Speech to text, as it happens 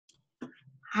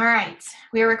All right,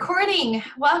 we're recording.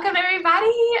 Welcome,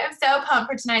 everybody. I'm so pumped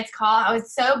for tonight's call. I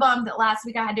was so bummed that last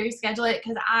week I had to reschedule it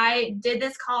because I did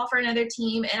this call for another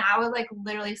team and I was like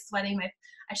literally sweating.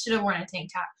 I should have worn a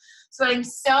tank top. Sweating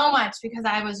so much because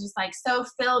I was just like so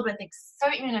filled with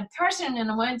excitement and passion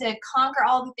and I wanted to conquer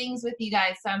all the things with you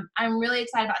guys. So I'm really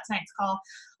excited about tonight's call.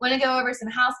 I want to go over some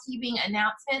housekeeping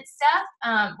announcement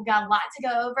stuff. We got a lot to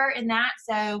go over in that,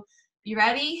 so you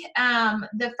ready?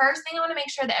 The first thing I want to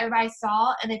make sure that everybody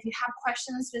saw, and if you have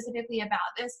questions specifically about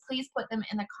this, please put them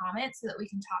in the comments so that we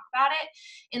can talk about it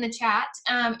in the chat,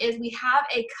 is we have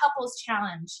a couples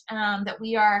challenge that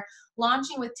we are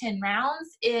launching with 10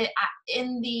 rounds.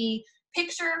 In the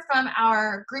picture from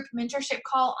our group mentorship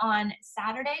call on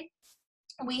Saturday,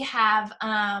 we have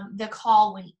the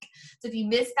call link. So if you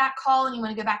missed that call and you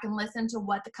want to go back and listen to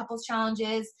what the couples challenge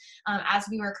is as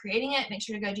we were creating it, make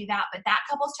sure to go do that. But that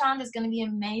couples challenge is going to be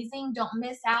amazing. Don't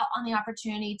miss out on the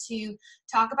opportunity to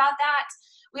talk about that.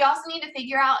 We also need to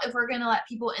figure out if we're going to let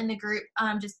people in the group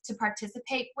just to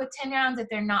participate with 10 rounds if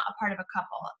they're not a part of a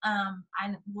couple.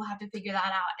 And we'll have to figure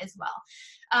that out as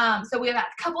well. So we have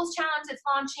that couples challenge that's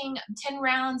launching. 10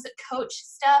 rounds coach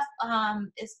stuff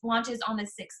launches on the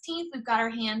 16th. We've got our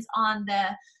hands on the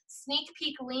sneak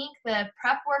peek link, the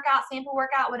prep workout, sample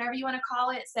workout, whatever you want to call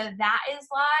it. So that is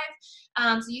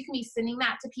live. So you can be sending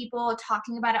that to people,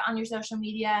 talking about it on your social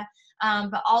media.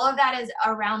 But all of that is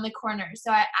around the corner.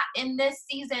 So in this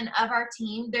season of our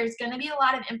team, there's going to be a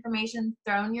lot of information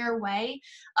thrown your way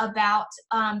about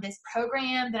this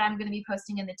program that I'm going to be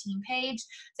posting in the team page.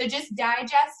 So just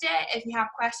digest it. If you have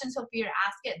questions, feel free to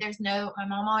ask it. My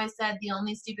mom always said the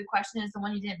only stupid question is the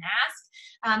one you didn't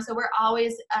ask. So we're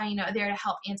always there to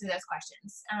help answer those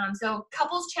questions. So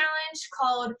couples challenge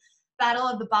called Battle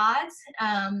of the Bods.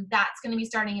 That's going to be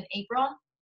starting in April.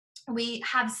 We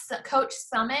have Coach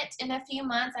Summit in a few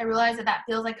months. I realize that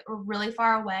feels like really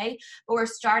far away, but we're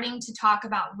starting to talk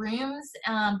about rooms,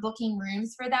 booking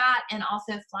rooms for that, and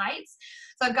also flights.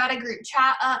 So I've got a group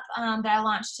chat up that I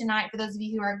launched tonight for those of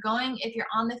you who are going. If you're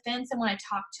on the fence and want to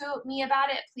talk to me about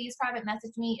it, please private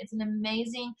message me. It's an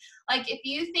amazing, if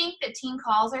you think that team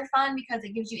calls are fun because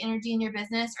it gives you energy in your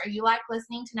business, or you like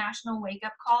listening to national wake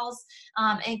up calls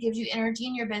and it gives you energy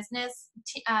in your business,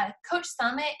 Coach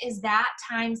Summit is that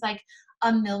times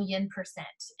 1,000,000%.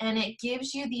 And it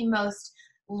gives you the most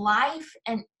life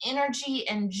and energy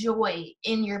and joy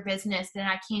in your business that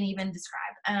I can't even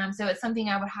describe. So it's something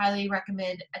I would highly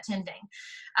recommend attending.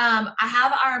 I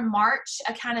have our March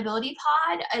accountability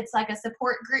pod. It's like a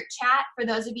support group chat for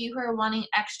those of you who are wanting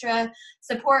extra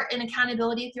support and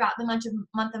accountability throughout the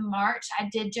month of March. I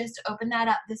did just open that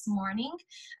up this morning.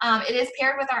 It is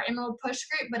paired with our Emerald Push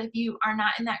group, but if you are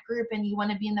not in that group and you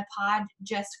want to be in the pod,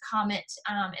 just comment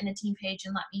in the team page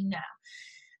and let me know.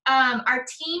 Our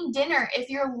team dinner, if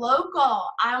you're local,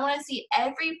 I want to see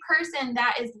every person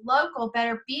that is local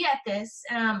better be at this.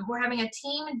 We're having a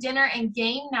team dinner and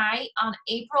game night on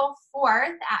April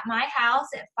 4th at my house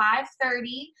at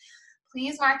 5:30.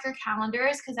 Please mark your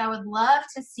calendars because I would love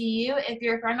to see you. If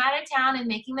you're from out of town and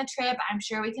making the trip, I'm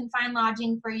sure we can find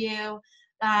lodging for you.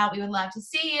 We would love to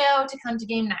see you to come to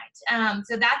game night.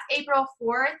 So that's April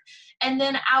 4th. And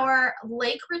then our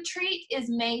lake retreat is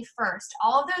May 1st.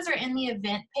 All of those are in the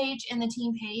event page, in the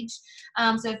team page.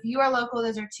 So if you are local,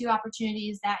 those are two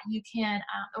opportunities that you can,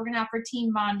 we're going to have for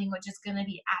team bonding, which is going to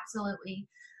be absolutely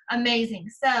amazing.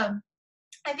 So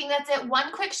I think that's it.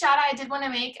 One quick shout out I did want to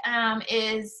make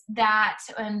is that,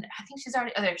 and I think she's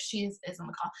already, there she is on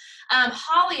the call.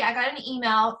 Holly, I got an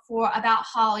email about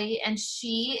Holly, and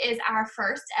she is our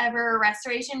first ever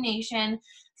Restoration Nation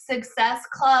Success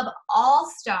Club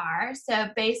All-Star. So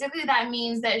basically that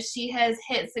means that she has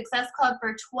hit Success Club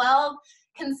for 12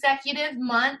 consecutive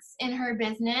months in her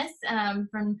business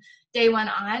from day one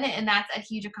on, and that's a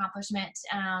huge accomplishment,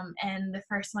 and the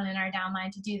first one in our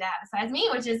downline to do that besides me,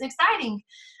 which is exciting.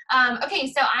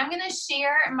 Okay, so I'm going to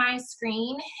share my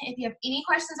screen. If you have any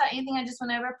questions about anything I just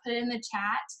went over, put it in the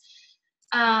chat,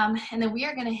 and then we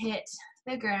are going to hit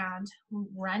the ground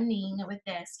running with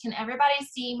this. Can everybody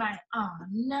see my, oh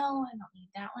no, I don't need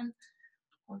that one.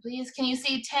 Well, please, can you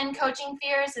see 10 coaching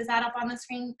fears? Is that up on the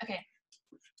screen? Okay.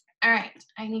 All right,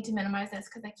 I need to minimize this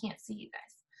because I can't see you guys.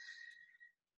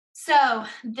 So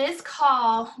this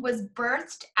call was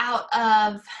birthed out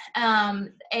of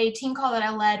a team call that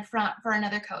I led for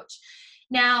another coach.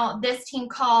 Now, this team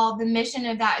call, the mission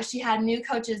of that is she had new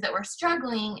coaches that were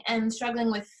struggling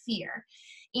with fear.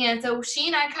 And so she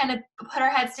and I kind of put our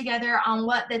heads together on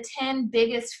what the 10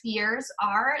 biggest fears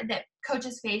are that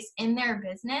coaches face in their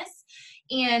business.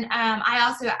 And I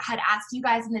also had asked you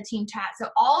guys in the team chat. So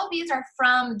all of these are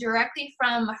directly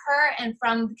from her and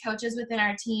from the coaches within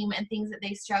our team and things that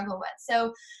they struggle with.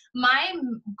 So my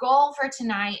goal for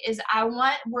tonight is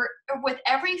with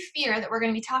every fear that we're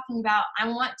going to be talking about, I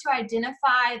want to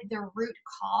identify the root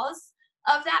cause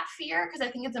of that fear, because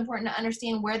I think it's important to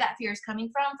understand where that fear is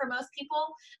coming from for most people.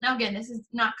 Now, again, this is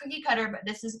not cookie cutter, but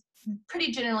this is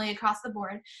pretty generally across the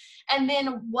board. And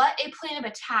then what a plan of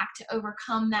attack to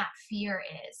overcome that fear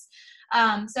is.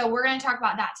 So we're going to talk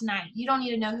about that tonight. You don't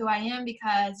need to know who I am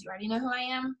because you already know who I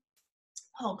am.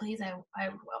 Oh, please, I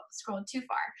scrolled too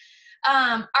far.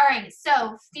 All right,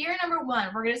 so fear number one,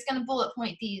 we're just going to bullet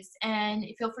point these, and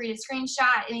feel free to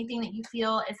screenshot anything that you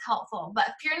feel is helpful.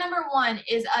 But fear number one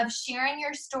is of sharing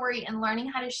your story and learning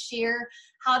how to share,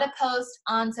 how to post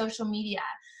on social media.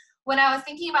 When I was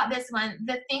thinking about this one,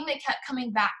 the thing that kept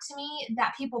coming back to me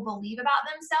that people believe about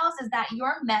themselves is that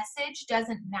your message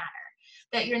doesn't matter,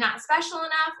 that you're not special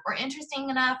enough or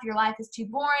interesting enough, your life is too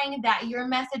boring, that your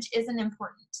message isn't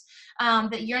important,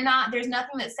 that there's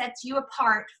nothing that sets you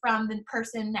apart from the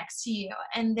person next to you,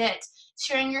 and that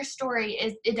sharing your story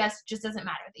just doesn't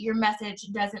matter, that your message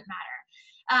doesn't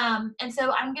matter. And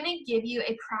so I'm going to give you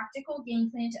a practical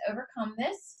game plan to overcome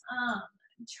this.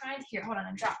 I'm trying to, hold on, I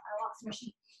lost my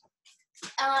sheet.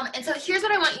 And so here's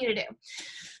what I want you to do.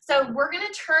 So we're going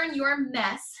to turn your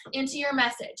mess into your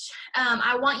message.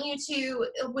 I want you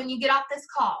to, when you get off this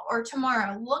call or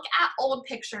tomorrow, look at old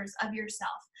pictures of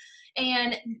yourself.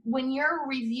 And when you're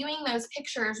reviewing those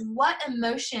pictures, what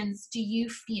emotions do you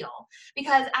feel?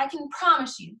 Because I can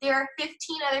promise you, there are 15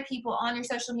 other people on your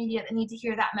social media that need to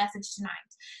hear that message tonight.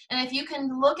 And if you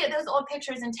can look at those old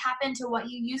pictures and tap into what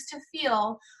you used to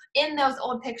feel in those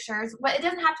old pictures, it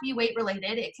doesn't have to be weight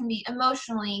related. It can be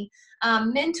emotionally,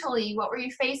 mentally, what were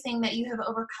you facing that you have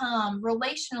overcome,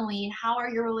 relationally, how are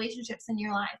your relationships in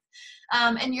your life?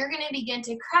 And you're going to begin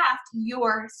to craft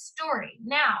your story.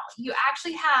 Now, you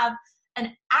actually have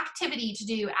an activity to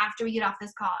do after we get off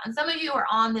this call. And some of you are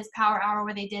on this power hour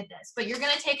where they did this, but you're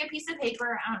going to take a piece of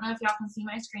paper. I don't know if y'all can see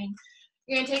my screen.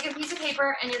 You're going to take a piece of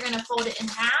paper and you're going to fold it in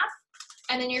half,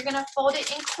 and then you're going to fold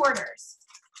it in quarters.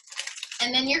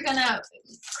 And then you're going to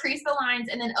crease the lines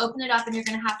and then open it up, and you're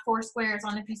going to have 4 squares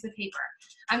on a piece of paper.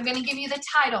 I'm going to give you the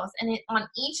titles, and on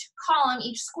each column,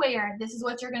 each square, this is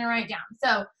what you're going to write down.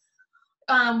 So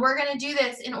we're going to do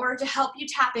this in order to help you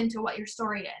tap into what your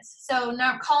story is. So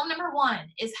now, column number 1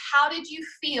 is, how did you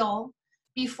feel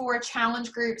before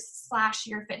challenge groups /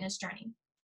 your fitness journey?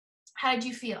 How did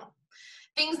you feel?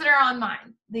 Things that are on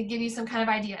mine, they give you some kind of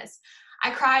ideas. I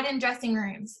cried in dressing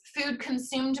rooms. Food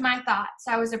consumed my thoughts.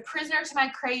 I was a prisoner to my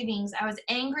cravings. I was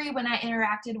angry when I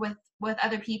interacted with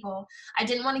other people. I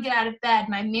didn't want to get out of bed.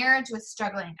 My marriage was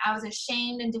struggling. I was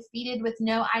ashamed and defeated with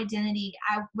no identity.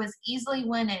 I was easily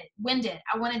winded.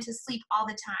 I wanted to sleep all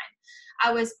the time.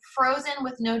 I was frozen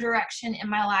with no direction in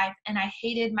my life, and I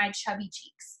hated my chubby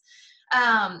cheeks.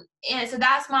 And so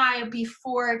that's my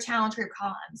before challenge group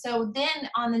column. So then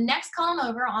on the next column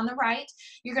over on the right,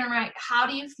 you're going to write, how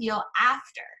do you feel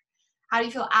after? How do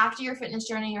you feel after your fitness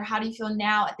journey, or how do you feel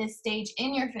now at this stage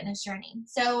in your fitness journey?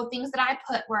 So things that I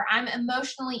put were, I'm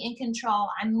emotionally in control.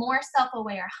 I'm more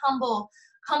self-aware, humble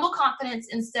confidence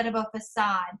instead of a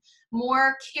facade,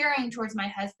 more caring towards my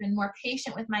husband, more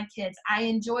patient with my kids. I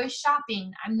enjoy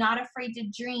shopping. I'm not afraid to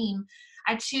dream.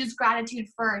 I choose gratitude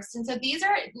first. And so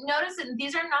notice that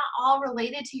these are not all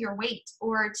related to your weight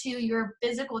or to your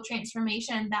physical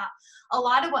transformation. That a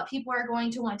lot of what people are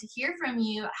going to want to hear from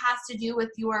you has to do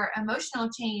with your emotional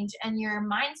change and your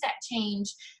mindset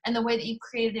change and the way that you've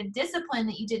created a discipline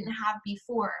that you didn't have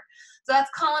before. So that's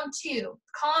column 2.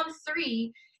 Column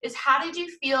 3 is, how did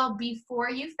you feel before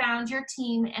you found your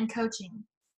team and coaching?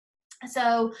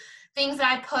 So things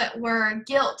that I put were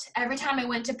guilt every time I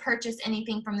went to purchase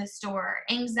anything from the store,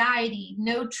 anxiety,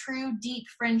 no true deep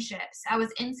friendships. I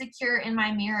was insecure in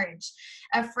my marriage,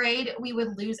 afraid we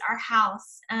would lose our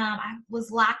house. I was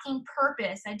lacking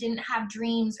purpose. I didn't have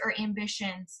dreams or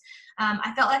ambitions.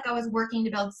 I felt like I was working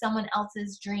to build someone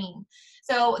else's dream.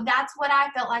 So that's what I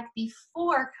felt like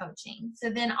before coaching. So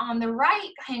then on the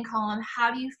right-hand column,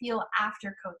 how do you feel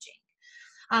after coaching?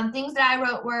 Things that I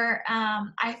wrote were,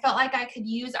 I felt like I could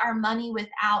use our money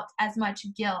without as much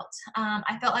guilt.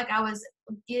 I felt like I was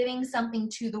giving something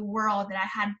to the world, that I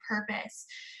had purpose.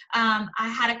 I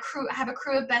have a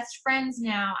crew of best friends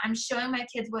now. I'm showing my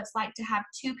kids what it's like to have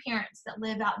 2 parents that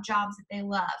live out jobs that they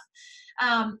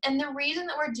love. And the reason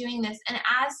that we're doing this, and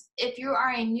if you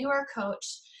are a newer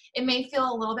coach, It may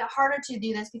feel a little bit harder to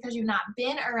do this because you've not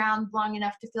been around long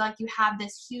enough to feel like you have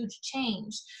this huge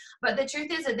change. But the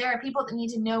truth is that there are people that need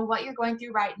to know what you're going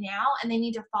through right now, and they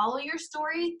need to follow your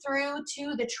story through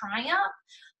to the triumph.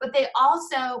 But they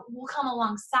also will come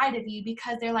alongside of you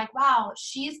because they're like, wow,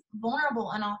 she's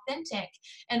vulnerable and authentic,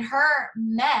 and her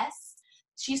mess,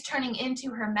 she's turning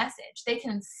into her message. They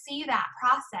can see that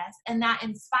process, and that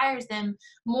inspires them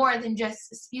more than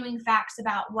just spewing facts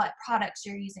about what products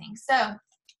you're using. So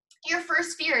your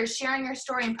first fear is sharing your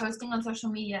story and posting on social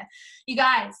media. You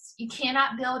guys, you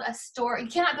cannot build a store, you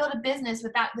cannot build a business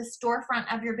without the storefront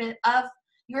of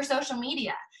your social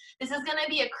media. This is going to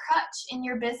be a crutch in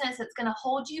your business that's going to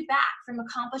hold you back from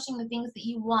accomplishing the things that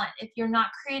you want if you're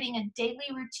not creating a daily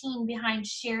routine behind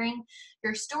sharing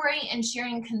your story and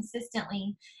sharing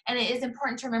consistently. And it is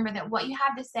important to remember that what you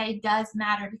have to say does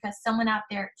matter, because someone out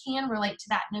there can relate to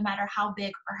that no matter how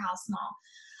big or how small.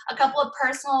 A couple of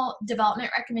personal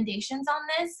development recommendations on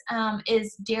this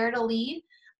is Dare to Lead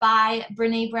by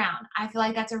Brené Brown. I feel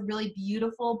like that's a really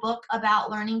beautiful book about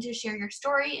learning to share your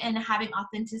story and having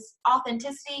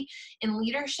authenticity in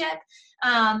leadership.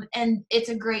 And it's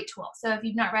a great tool. So if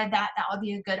you've not read that, that would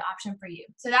be a good option for you.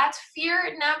 So that's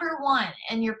fear number one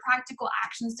and your practical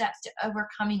action steps to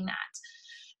overcoming that.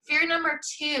 Fear number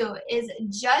two is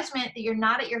judgment that you're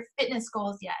not at your fitness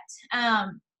goals yet.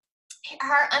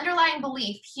 Our underlying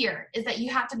belief here is that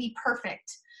you have to be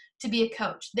perfect to be a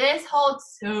coach. This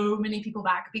holds so many people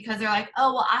back because they're like,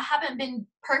 oh, well, I haven't been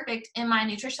perfect in my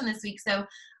nutrition this week, so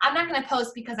I'm not going to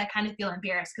post because I kind of feel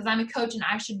embarrassed because I'm a coach and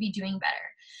I should be doing better.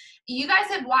 You guys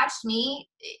have watched me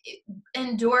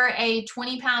endure a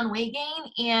 20-pound weight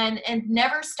gain and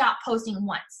never stop posting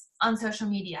once on social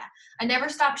media. I never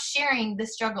stopped sharing the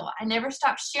struggle. I never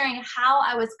stopped sharing how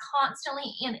I was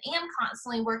constantly and am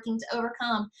constantly working to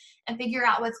overcome and figure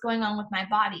out what's going on with my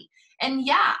body. And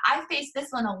yeah, I face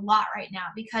this one a lot right now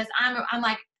because I'm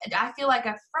like, I feel like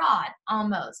a fraud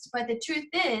almost. But the truth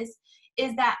is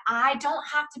that I don't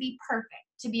have to be perfect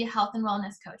to be a health and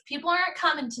wellness coach. People aren't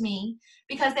coming to me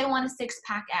because they want a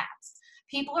six-pack abs.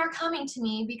 People are coming to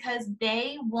me because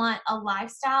they want a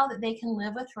lifestyle that they can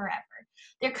live with forever.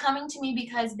 They're coming to me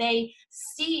because they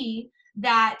see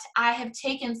that I have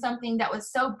taken something that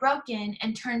was so broken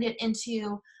and turned it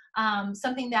into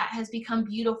something that has become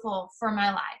beautiful for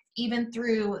my life, even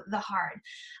through the hard.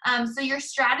 So your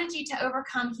strategy to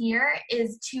overcome here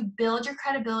is to build your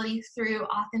credibility through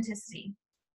authenticity.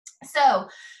 So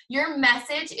your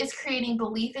message is creating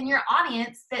belief in your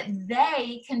audience that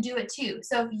they can do it too.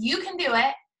 So if you can do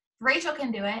it, Rachel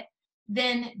can do it,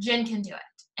 then Jen can do it.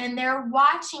 And they're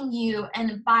watching you,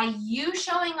 and by you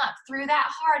showing up through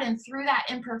that hard and through that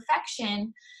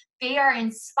imperfection, they are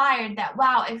inspired that,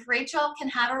 wow, if Rachel can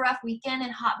have a rough weekend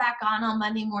and hop back on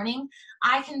Monday morning,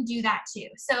 I can do that too.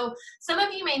 So some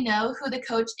of you may know who the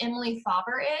coach Emily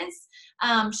Faber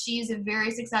is. She's a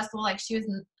very successful, like she was,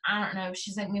 I don't know,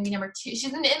 she's like maybe number 2.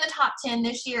 She's in the top 10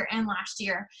 this year and last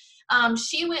year.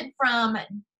 She went from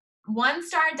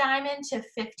 1-star diamond to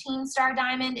 15-star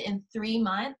diamond in 3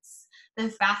 months. The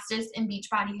fastest in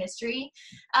Beachbody history.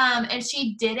 And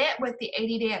she did it with the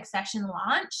 80-Day Obsession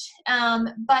launch.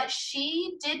 But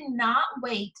she did not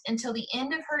wait until the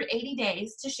end of her 80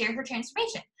 days to share her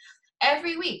transformation.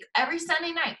 Every week, every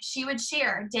Sunday night, she would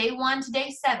share day 1 to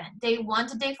day 7, day 1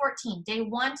 to day 14, day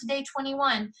 1 to day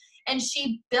 21. And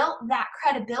she built that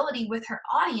credibility with her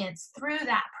audience through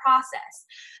that process.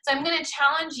 So I'm going to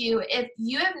challenge you, if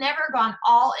you have never gone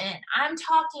all in, I'm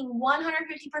talking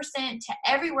 150% to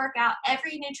every workout,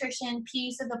 every nutrition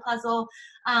piece of the puzzle.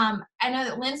 I know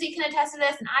that Lindsay can attest to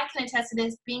this, and I can attest to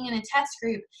this being in a test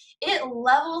group. It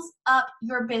levels up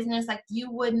your business like you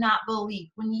would not believe.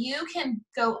 When you can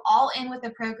go all in with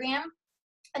a program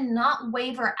and not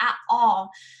waver at all,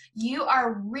 you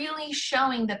are really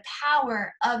showing the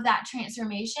power of that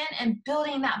transformation and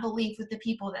building that belief with the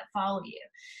people that follow you.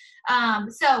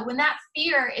 So when that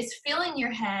fear is filling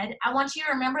your head, I want you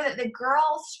to remember that the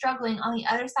girl struggling on the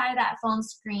other side of that phone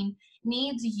screen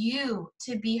needs you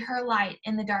to be her light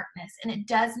in the darkness. And it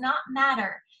does not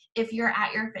matter if you're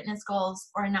at your fitness goals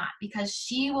or not, because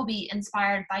she will be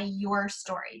inspired by your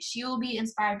story. She will be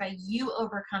inspired by you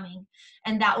overcoming,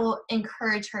 and that will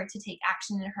encourage her to take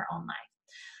action in her own life.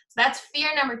 So that's fear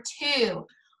number 2.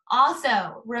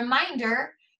 Also,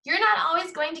 reminder, you're not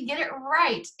always going to get it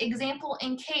right. Example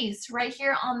in case, right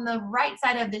here on the right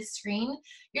side of this screen,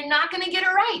 you're not going to get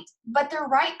it right, but the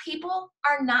right people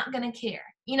are not going to care.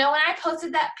 You know, when I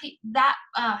posted that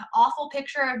awful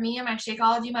picture of me in my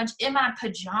Shakeology munch in my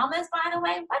pajamas, by the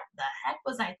way, what the heck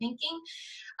was I thinking?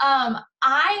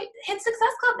 I hit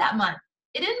Success Club that month.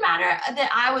 It didn't matter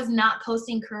that I was not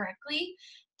posting correctly.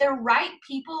 the right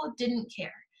people didn't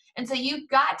care. And so you've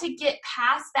got to get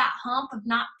past that hump of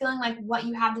not feeling like what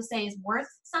you have to say is worth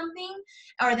something,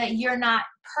 or that you're not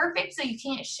perfect so you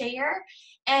can't share,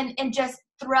 and just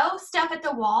throw stuff at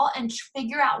the wall and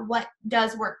figure out what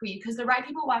does work for you, because the right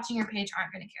people watching your page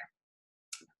aren't going to care.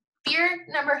 Fear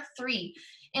number 3,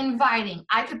 inviting.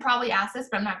 I could probably ask this,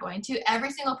 but I'm not going to.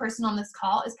 Every single person on this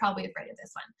call is probably afraid of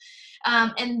this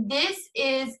one. And this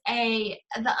is the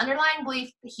underlying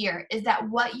belief here is that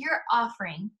what you're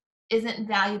offering isn't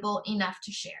valuable enough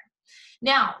to share.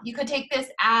 Now, you could take this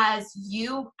as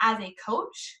you as a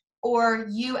coach, or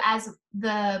you as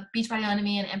the Beachbody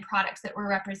On-Demand and products that we're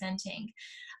representing.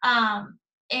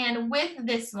 And with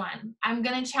this one, I'm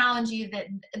going to challenge you that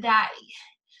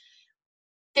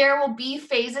there will be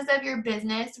phases of your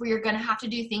business where you're going to have to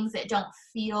do things that don't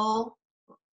feel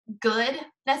good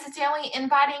necessarily.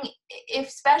 Inviting,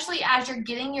 especially as you're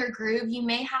getting your groove, you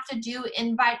may have to do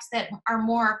invites that are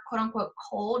more quote unquote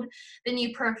cold than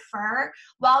you prefer,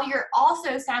 while you're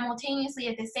also simultaneously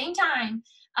at the same time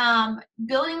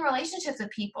building relationships with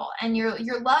people, and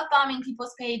you're love bombing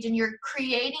people's page, and you're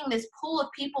creating this pool of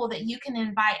people that you can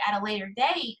invite at a later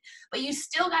date. But you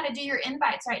still got to do your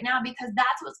invites right now, because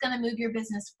that's what's going to move your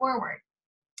business forward.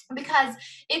 Because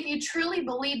if you truly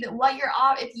believe that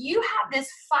if you have this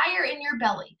fire in your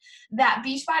belly that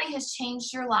Beachbody has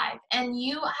changed your life, and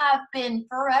you have been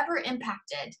forever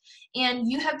impacted, and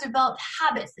you have developed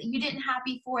habits that you didn't have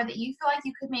before that you feel like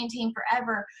you could maintain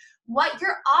forever, what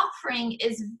you're offering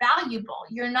is valuable.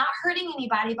 You're not hurting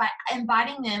anybody by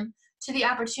inviting them to the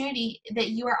opportunity that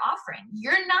you are offering.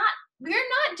 You're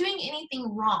not doing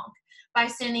anything wrong by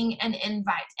sending an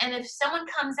invite. And if someone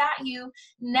comes at you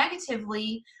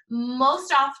negatively,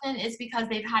 most often it's because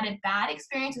they've had a bad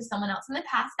experience with someone else in the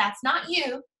past. That's not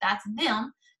you, that's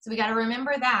them. So we got to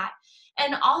remember that.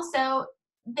 And also,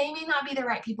 they may not be the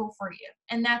right people for you,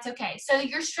 and that's okay. So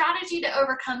your strategy to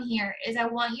overcome here is, I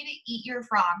want you to eat your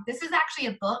frog. This is actually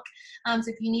a book. So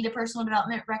if you need a personal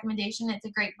development recommendation, it's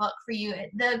a great book for you.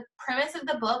 The premise of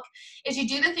the book is you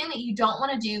do the thing that you don't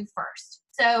want to do first.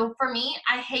 So for me,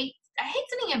 I hate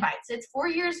sending invites. It's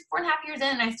 4.5 years in,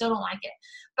 and I still don't like it.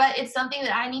 But it's something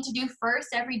that I need to do first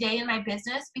every day in my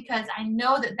business, because I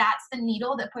know that that's the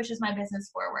needle that pushes my business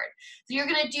forward. So you're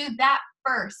going to do that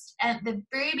first at the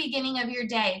very beginning of your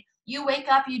day. You wake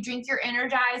up, you drink your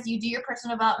Energize, you do your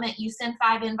personal development, you send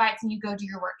 5 invites, and you go do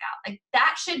your workout. Like,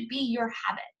 that should be your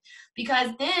habit,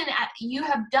 because then you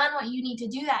have done what you need to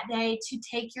do that day to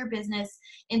take your business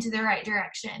into the right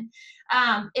direction.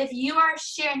 If you are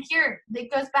sharing here,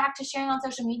 that goes back to sharing on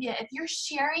social media. If you're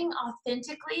sharing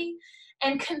authentically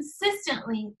and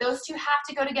consistently, those two have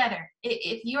to go together.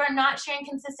 If you are not sharing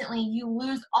consistently, you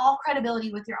lose all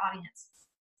credibility with your audience.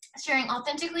 Sharing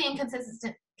authentically and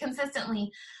consistently,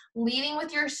 leading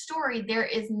with your story, there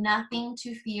is nothing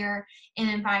to fear in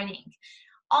inviting.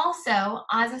 Also,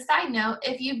 as a side note,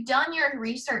 if you've done your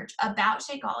research about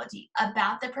Shakeology,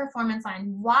 about the performance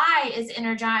line, why is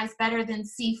Energize better than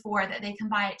C4 that they can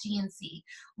buy at GNC?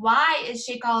 Why is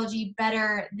Shakeology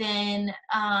better than,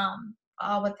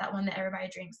 what's that one that everybody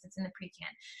drinks that's in the pre-can?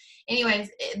 Anyways,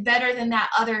 better than that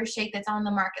other shake that's on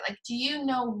the market. Like, do you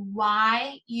know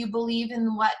why you believe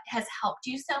in what has helped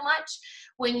you so much?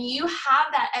 When you have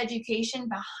that education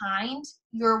behind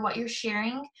what you're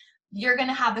sharing, you're going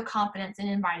to have the confidence in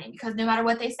inviting, because no matter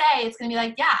what they say, it's going to be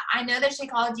like, yeah, I know that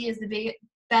Shakeology is the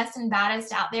best and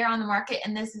baddest out there on the market,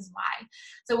 and this is why.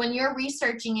 So when you're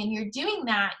researching and you're doing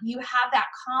that, you have that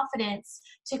confidence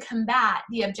to combat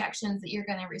the objections that you're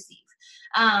going to receive.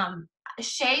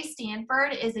 Shay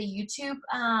Stanford is a YouTube,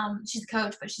 she's a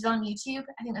coach, but she's on YouTube.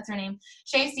 I think that's her name,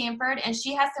 Shay Stanford, and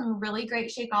she has some really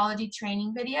great Shakeology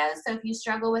training videos. So if you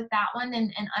struggle with that one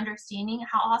and understanding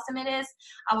how awesome it is,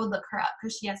 I would look her up,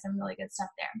 because she has some really good stuff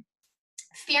there.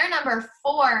 Fear number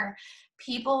 4,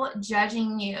 people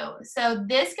judging you. So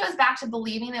this goes back to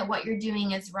believing that what you're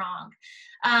doing is wrong.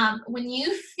 When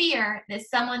you fear that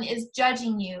someone is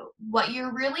judging you, what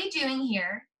you're really doing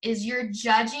here is you're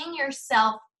judging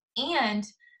yourself and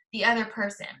the other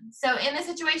person. So in this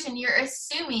situation, you're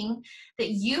assuming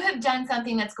that you have done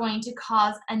something that's going to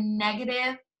cause a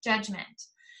negative judgment.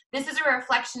 This is a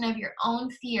reflection of your own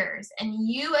fears, and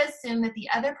you assume that the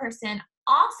other person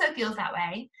also feels that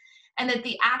way, and that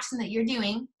the action that you're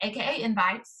doing, aka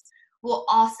invites, will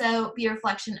also be a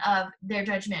reflection of their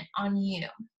judgment on you.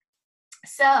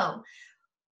 So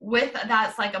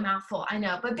that's like a mouthful, I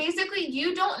know, but basically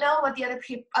you don't know what the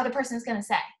other person is going to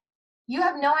say. You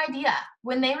have no idea.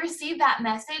 When they receive that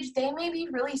message, they may be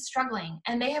really struggling,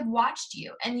 and they have watched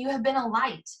you, and you have been a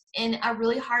light in a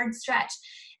really hard stretch.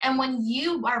 And when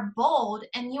you are bold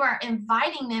and you are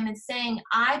inviting them and saying,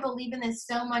 I believe in this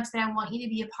so much that I want you to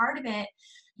be a part of it,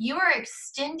 you are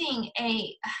extending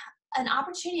an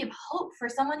opportunity of hope for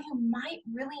someone who might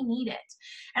really need it.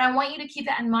 And I want you to keep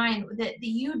that in mind, that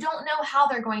you don't know how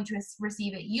they're going to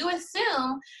receive it. You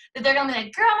assume that they're going to be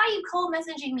like, girl, why are you cold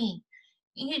messaging me?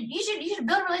 You should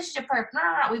build a relationship first. No.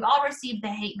 We've all received the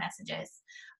hate messages.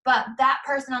 But that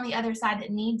person on the other side that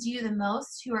needs you the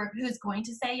most, who's going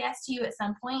to say yes to you at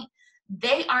some point,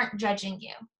 they aren't judging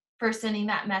you for sending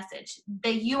that message.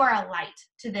 You are a light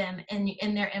to them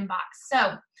in their inbox.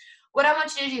 So what I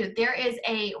want you to do,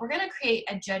 we're going to create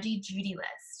a Judgy Judy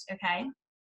list, okay?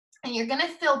 And you're going to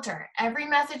filter every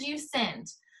message you send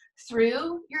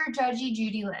through your Judgy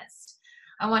Judy list.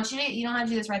 I want you don't have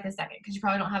to do this right this second because you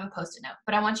probably don't have a Post-it note,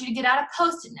 but I want you to get out a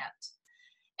Post-it note.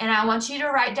 And I want you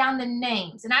to write down the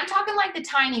names. And I'm talking like the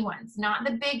tiny ones, not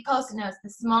the big Post-it notes,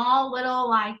 the small little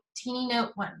like teeny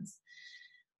note ones.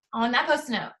 On that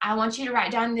Post-it note, I want you to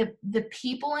write down the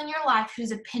people in your life whose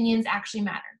opinions actually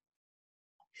matter.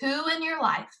 Who in your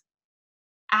life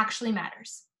actually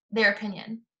matters, their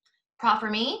opinion.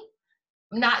 For me,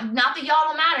 not that y'all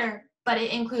don't matter, but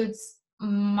it includes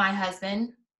my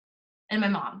husband and my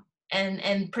mom.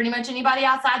 And pretty much anybody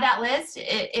outside that list,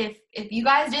 if you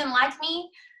guys didn't like me,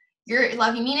 you're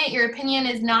like, you mean it, your opinion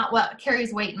is not what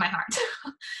carries weight in my heart.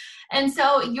 And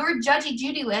so your Judgy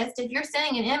Judy list, if you're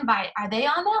sending an invite, are they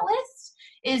on that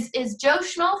list? Is Joe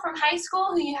Schmo from high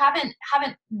school, who you haven't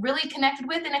really connected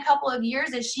with in a couple of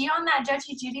years, is she on that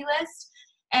Judgy Judy list?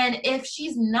 And if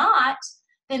she's not,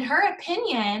 then her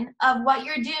opinion of what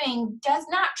you're doing does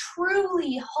not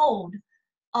truly hold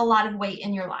a lot of weight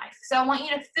in your life. So I want you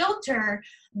to filter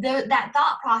that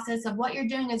thought process of what you're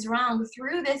doing is wrong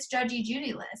through this Judgy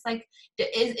Judy list. Like,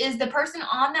 is the person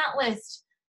on that list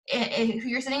who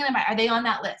you're sending them by, are they on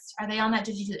that list? Are they on that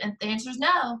Judgy Judy? And if the answer is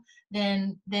no,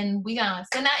 then we gonna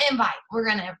send that invite. We're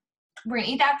gonna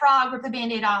eat that frog, rip the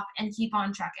Band-Aid off, and keep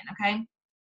on trucking. Okay.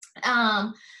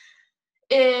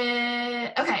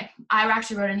 Okay. I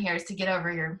actually wrote in here is to get over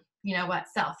your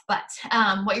self, but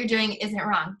what you're doing isn't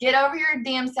wrong. Get Over Your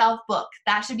Damn Self book.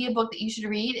 That should be a book that you should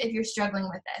read if you're struggling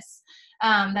with this.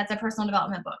 That's a personal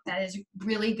development book that is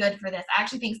really good for this. I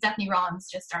actually think Stephanie Rollins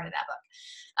just started that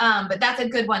book. But that's a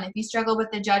good one. If you struggle with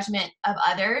the judgment of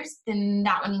others, then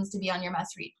that one needs to be on your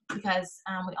must read, because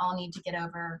we all need to get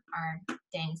over our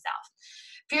dang self.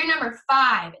 Fear number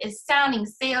 5 is sounding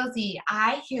salesy.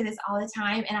 I hear this all the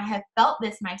time, and I have felt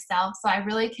this myself, so I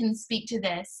really can speak to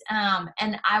this.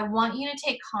 And I want you to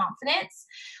take confidence.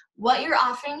 What you're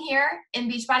offering here in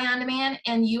Beachbody On Demand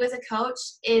and you as a coach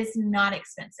is not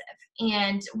expensive.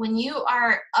 And when you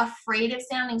are afraid of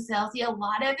sounding salesy, a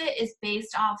lot of it is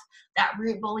based off that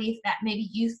root belief that maybe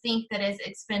you think that is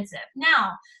expensive.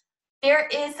 Now, there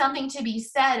is something to be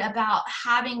said about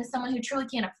having someone who truly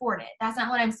can't afford it. That's not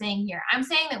what I'm saying here. I'm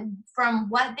saying that from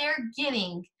what they're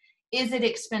getting, is it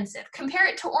expensive? Compare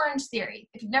it to Orange Theory.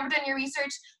 If you've never done your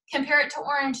research, compare it to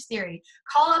Orange Theory.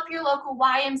 Call up your local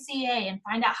YMCA and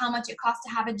find out how much it costs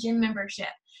to have a gym membership.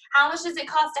 How much does it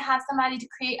cost to have somebody to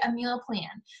create a meal plan?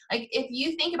 Like, if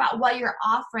you think about what you're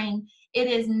offering, it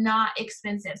is not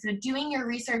expensive. So doing your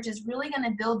research is really going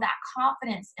to build that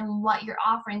confidence in what you're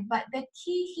offering. But the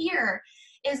key here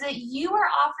is that you are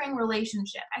offering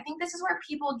relationship. I think this is where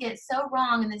people get so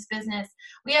wrong in this business.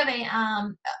 We have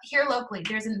here locally,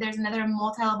 there's another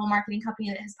multi-level marketing company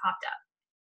that has popped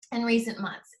up in recent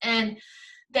months. And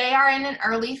they are in an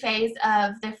early phase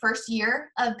of their first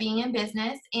year of being in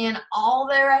business, and all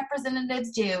their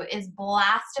representatives do is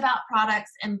blast about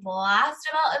products and blast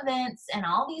about events and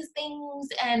all these things,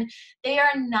 and they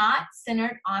are not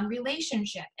centered on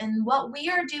relationship. And what we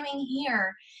are doing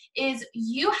here is,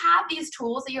 you have these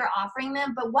tools that you're offering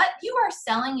them, but what you are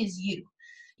selling is you.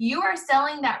 You are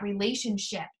selling that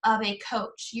relationship of a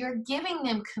coach. You're giving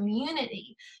them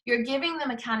community. You're giving them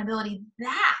accountability.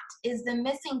 That is the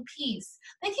missing piece.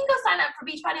 They can go sign up for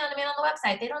Beachbody On Demand on the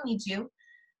website. They don't need you.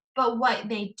 But what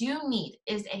they do need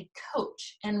is a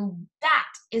coach, and that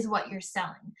is what you're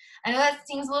selling. I know that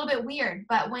seems a little bit weird,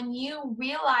 but when you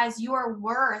realize your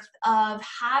worth of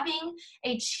having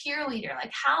a cheerleader,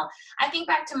 like how I think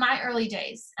back to my early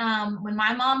days, when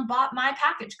my mom bought my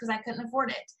package because I couldn't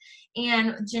afford it,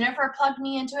 and Jennifer plugged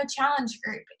me into a challenge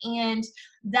group, and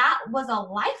that was a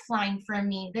lifeline for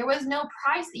me. There was no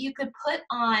price that you could put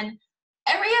on.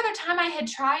 Every other time I had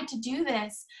tried to do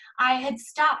this, I had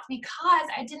stopped because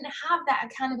I didn't have that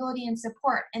accountability and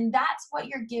support. And that's what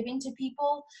you're giving to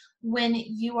people when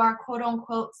you are quote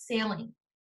unquote sailing.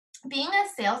 being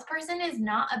a salesperson is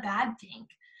not a bad thing.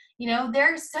 You know,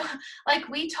 there's so, like,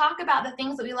 we talk about the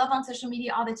things that we love on social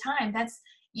media all the time.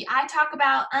 I talk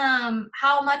about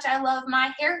how much I love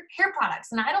my hair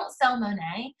products, and I don't sell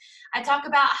Monet. I talk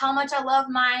about how much I love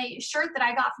my shirt that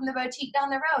I got from the boutique down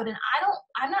the road, and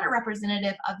I'm not a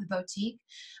representative of the boutique,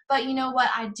 but you know what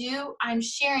I do? I'm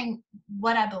sharing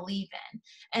what I believe in.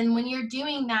 And when you're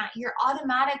doing that, you're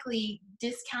automatically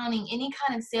discounting any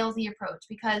kind of salesy approach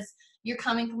because you're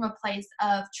coming from a place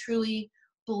of truly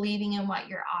believing in what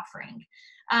you're offering.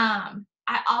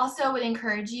 I also would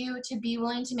encourage you to be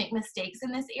willing to make mistakes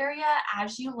in this area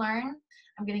as you learn.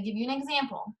 I'm going to give you an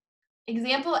example.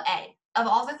 Example A of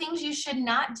all the things you should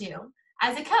not do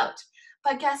as a coach.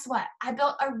 But guess what? I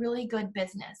built a really good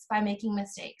business by making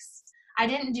mistakes. I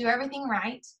didn't do everything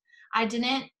right. I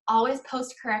didn't always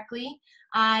post correctly.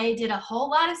 I did a whole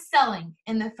lot of selling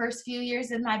in the first few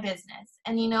years of my business.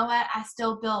 And you know what? I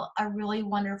still built a really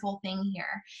wonderful thing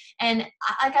here. And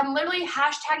I'm literally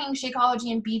hashtagging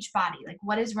Shakeology and Beachbody. Like,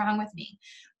 what is wrong with me?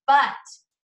 But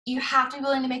you have to be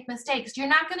willing to make mistakes. You're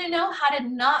not going to know how to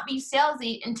not be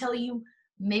salesy until you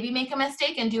maybe make a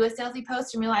mistake and do a salesy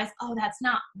post and realize, oh,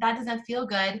 that doesn't feel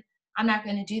good. I'm not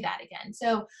going to do that again.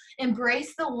 So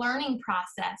embrace the learning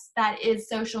process that is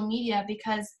social media,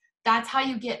 because that's how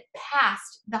you get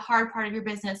past the hard part of your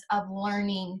business of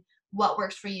learning what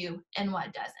works for you and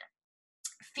what doesn't.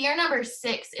 Fear number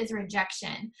 6 is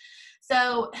rejection.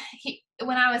 So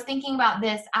when I was thinking about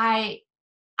this, I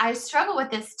struggle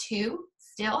with this too,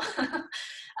 still.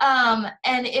 And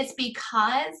it's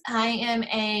because I am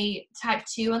a type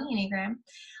 2 on the Enneagram.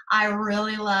 I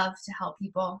really love to help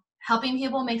people. Helping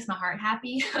people makes my heart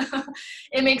happy.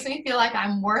 It makes me feel like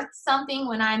I'm worth something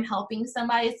when I'm helping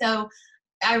somebody. So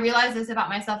I realized this about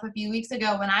myself a few weeks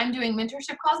ago. When I'm doing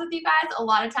mentorship calls with you guys, a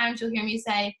lot of times you'll hear me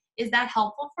say, is that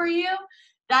helpful for you?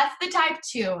 That's the type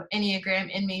 2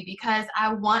 Enneagram in me, because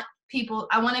I want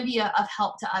to be of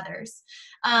help to others.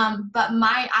 But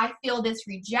I feel this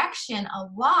rejection a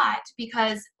lot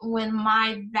because when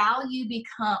my value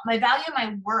and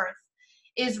my worth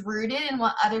is rooted in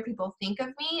what other people think of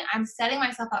me, I'm setting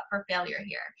myself up for failure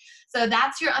here. So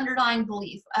that's your underlying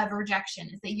belief of rejection,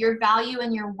 is that your value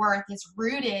and your worth is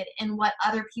rooted in what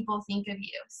other people think of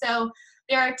you. So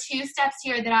there are 2 steps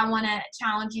here that I want to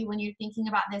challenge you when you're thinking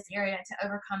about this area to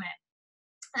overcome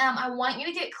it. I want you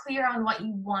to get clear on what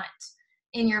you want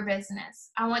in your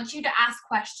business. I want you to ask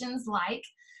questions like,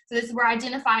 so this is where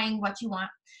identifying what you want.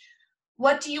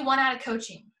 What do you want out of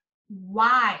coaching?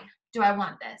 Why do I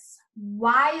want this?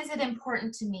 Why is it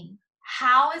important to me?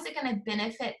 How is it going to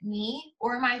benefit me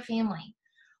or my family?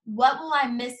 What will I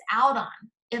miss out on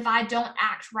if I don't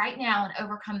act right now and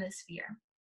overcome this fear?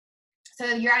 So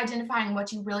you're identifying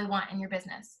what you really want in your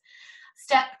business.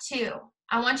 Step 2,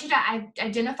 I want you to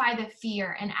identify the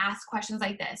fear and ask questions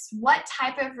like this. What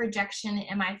type of rejection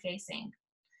am I facing?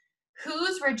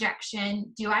 Whose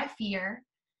rejection do I fear?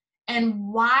 And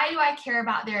why do I care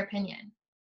about their opinion?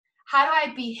 How do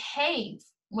I behave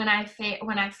when I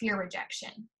fear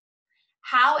rejection?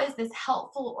 How is this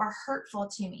helpful or hurtful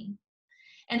to me?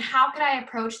 And how could I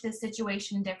approach this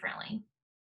situation differently?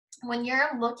 When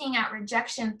you're looking at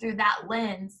rejection through that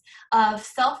lens of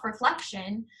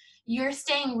self-reflection, you're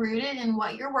staying rooted in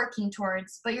what you're working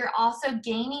towards, but you're also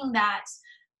gaining that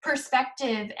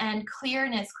perspective and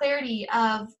clarity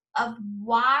of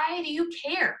why do you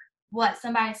care what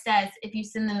somebody says if you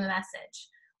send them a message?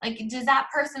 Like, does that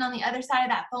person on the other side of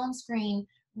that phone screen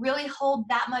really hold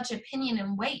that much opinion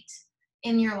and weight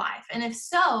in your life? And if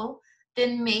so,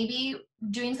 then maybe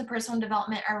doing some personal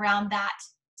development around that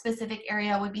specific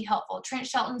area would be helpful. Trent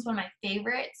Shelton's one of my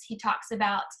favorites. He talks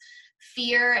about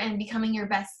fear and becoming your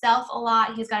best self a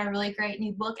lot. He's got a really great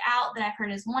new book out that I've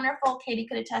heard is wonderful. Katie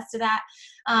could attest to that.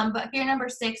 But fear number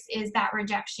 6 is that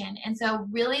rejection. And so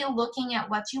really looking at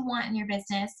what you want in your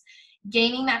business,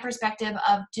 gaining that perspective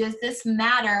of, does this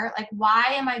matter? Like, why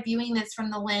am I viewing this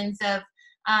from the lens of,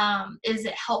 is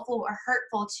it helpful or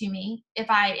hurtful to me? If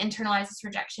I internalize this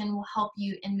rejection, will help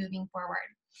you in moving forward.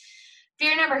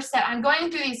 Fear number 7, I'm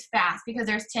going through these fast because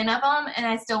there's 10 of them and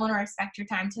I still want to respect your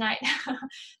time tonight.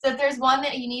 So if there's one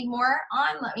that you need more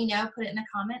on, let me know, put it in the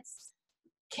comments.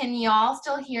 Can y'all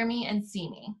still hear me and see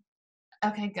me?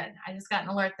 Okay, good. I just got an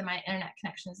alert that my internet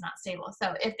connection is not stable.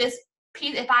 So if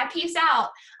I peace out,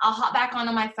 I'll hop back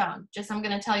on my phone. I'm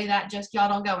going to tell you that, just y'all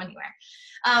don't go anywhere.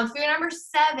 Fear number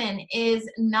 7 is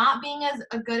not being as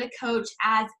a good a coach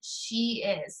as she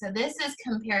is. So this is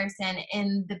comparison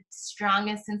in the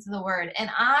strongest sense of the word. And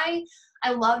I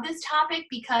love this topic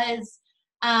because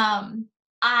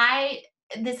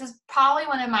this is probably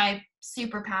one of my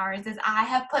superpowers, is I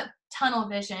have put tunnel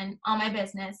vision on my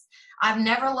business. I've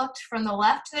never looked from the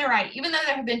left to the right, even though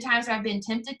there have been times where I've been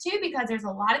tempted to, because there's a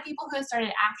lot of people who have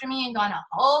started after me and gone a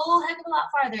whole heck of a lot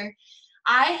farther.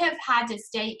 I have had to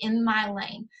stay in my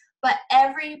lane, but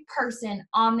every person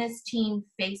on this team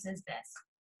faces this.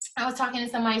 I was talking to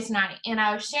somebody tonight and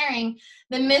I was sharing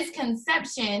the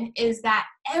misconception is that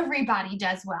everybody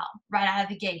does well right out of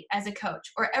the gate as a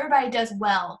coach, or everybody does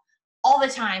well all the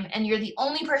time and you're the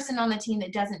only person on the team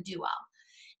that doesn't do well.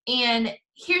 And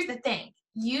here's the thing,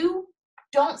 you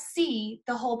don't see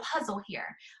the whole puzzle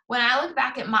here. When I look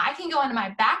back at I can go into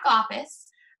my back office.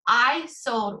 I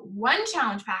sold one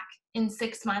challenge pack in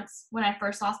 6 months when I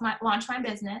first launched my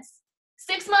business.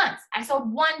 6 months, I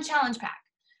sold one challenge pack.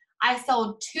 I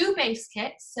sold 2 base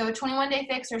kits, so a 21-day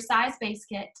fix or size base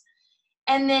kit.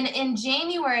 And then in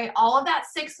January, all of that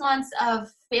 6 months of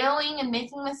failing and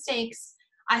making mistakes,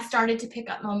 I started to pick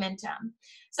up momentum.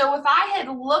 So if I had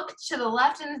looked to the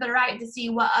left and the right to see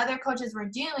what other coaches were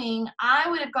doing, I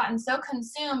would have gotten so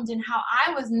consumed in how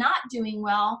I was not doing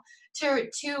well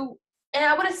and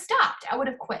I would have stopped. I would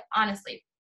have quit, honestly.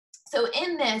 So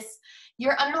in this,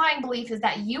 your underlying belief is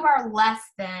that you are less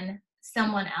than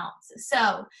someone else.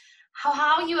 So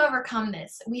how you overcome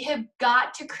this, we have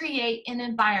got to create an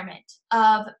environment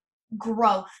of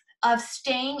growth, of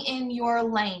staying in your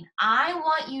lane. I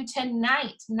want you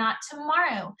tonight, not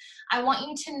tomorrow. I want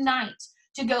you tonight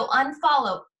to go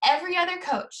unfollow every other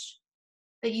coach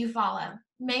that you follow.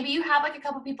 Maybe you have like a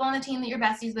couple people on the team that you're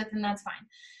besties with, and that's fine.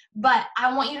 But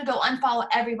I want you to go unfollow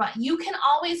everybody. You can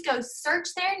always go search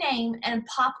their name and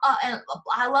pop up. And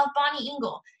I love Bonnie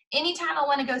Engel. Anytime I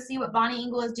want to go see what Bonnie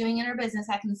Engel is doing in her business,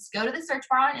 I can just go to the search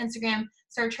bar on Instagram,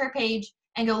 search her page,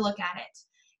 and go look at it.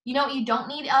 You know what you don't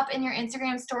need up in your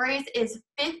Instagram stories is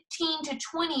 15 to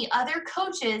 20 other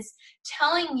coaches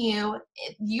telling you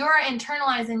you're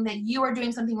internalizing that you are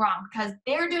doing something wrong because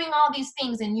they're doing all these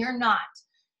things and you're not.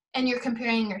 And you're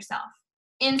comparing yourself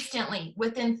instantly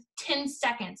within 10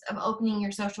 seconds of opening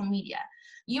your social media.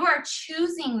 You are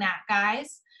choosing that,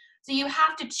 guys. So you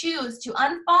have to choose to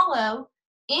unfollow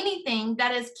anything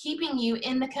that is keeping you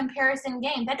in the comparison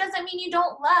game. That doesn't mean you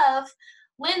don't love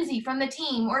Lindsay from the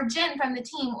team or Jen from the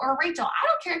team or Rachel. I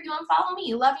don't care if you unfollow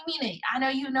me. Love you, mean it. I know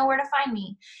you know where to find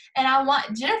me. And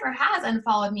Jennifer has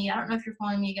unfollowed me. I don't know if you're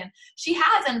following me again. She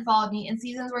has unfollowed me in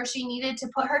seasons where she needed to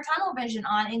put her tunnel vision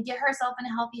on and get herself in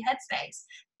a healthy headspace.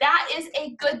 That is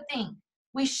a good thing.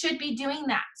 We should be doing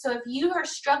that. So if you are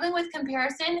struggling with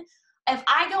comparison, if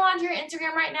I go onto your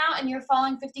Instagram right now and you're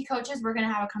following 50 coaches, we're going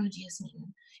to have a come to Jesus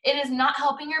meeting. It is not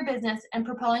helping your business and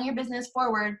propelling your business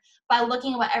forward by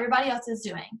looking at what everybody else is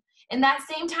doing. In that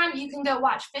same time, you can go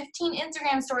watch 15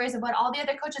 Instagram stories of what all the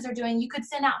other coaches are doing. You could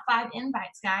send out 5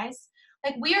 invites, guys.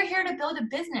 Like, we are here to build a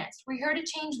business. We're here to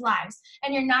change lives.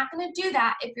 And you're not going to do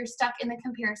that if you're stuck in the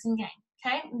comparison game.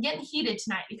 Okay? I'm getting heated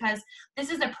tonight because this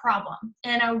is a problem.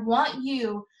 And I want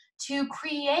you to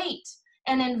create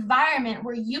an environment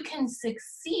where you can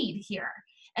succeed here.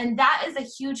 And that is a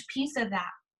huge piece of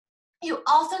that. You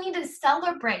also need to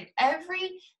celebrate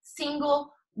every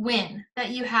single win that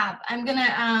you have. I'm going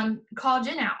to call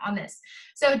Jen out on this.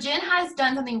 So Jen has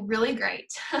done something really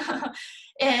great.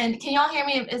 And can y'all hear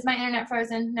me? Is my internet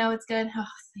frozen? No, it's good. Oh,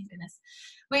 thank goodness.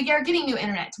 We are getting new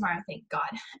internet tomorrow, thank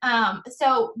God.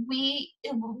 So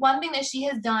one thing that she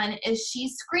has done is she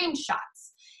screenshots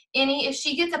if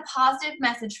she gets a positive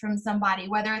message from somebody,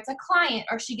 whether it's a client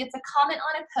or she gets a comment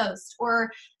on a post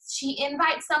or she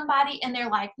invites somebody and they're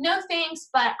like, no thanks,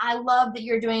 but I love that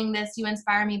you're doing this. You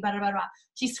inspire me, blah, blah, blah, blah.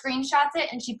 She screenshots it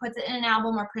and she puts it in an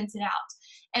album or prints it out.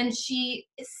 And she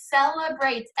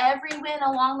celebrates every win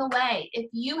along the way. If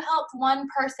you helped one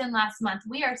person last month,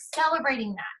 we are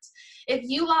celebrating that. If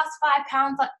you lost 5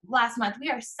 pounds last month, we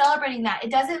are celebrating that.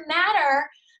 It doesn't matter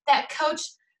that coach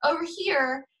over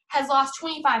here has lost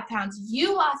 25 pounds.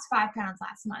 You lost 5 pounds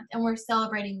last month, and we're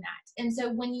celebrating that. And so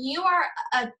when you are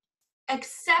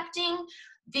accepting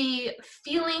the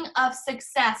feeling of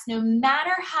success, no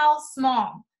matter how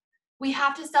small, we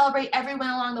have to celebrate every win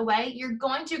along the way. You're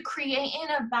going to create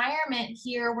an environment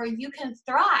here where you can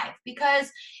thrive, because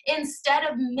instead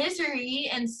of misery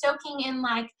and soaking in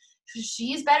like,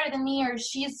 she's better than me, or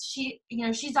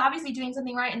she's obviously doing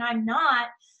something right and I'm not,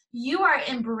 you are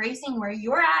embracing where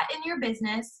you're at in your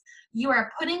business. You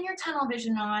are putting your tunnel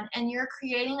vision on and you're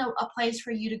creating a place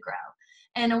for you to grow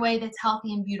in a way that's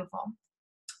healthy and beautiful.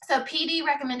 So PD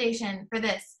recommendation for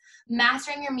this,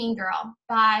 Mastering Your Mean Girl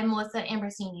by Melissa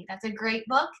Ambrosini. That's a great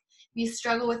book. If you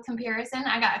struggle with comparison,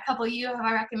 I got a couple of you who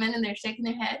I recommend and they're shaking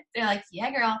their head. They're like,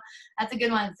 yeah, girl, that's a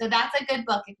good one. So that's a good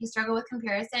book. If you struggle with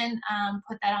comparison,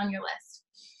 put that on your list.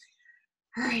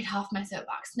 All right, off my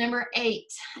soapbox. Number 8,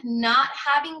 not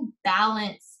having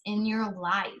balance in your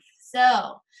life.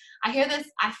 So I hear this,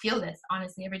 I feel this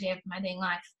honestly every day of my dating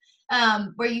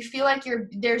life, where you feel like your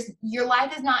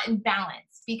life is not in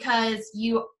balance because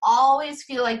you always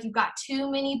feel like you've got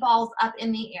too many balls up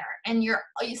in the air, and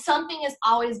something is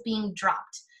always being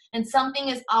dropped, and something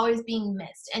is always being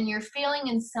missed, and you're failing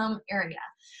in some area.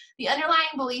 The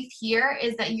underlying belief here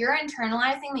is that you're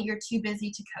internalizing that you're too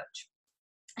busy to coach,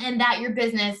 and that your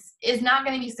business is not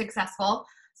going to be successful,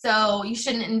 so you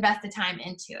shouldn't invest the time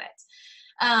into it.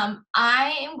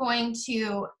 I am going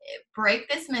to break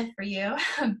this myth for you.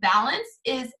 Balance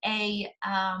is a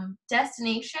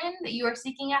destination that you are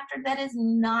seeking after that is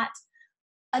not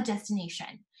a destination.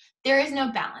 There is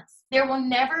no balance. There will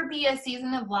never be a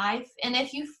season of life, and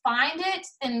if you find it,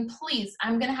 then please,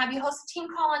 I'm going to have you host a team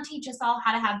call and teach us all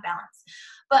how to have balance.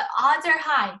 But odds are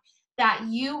high that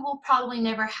you will probably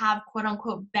never have quote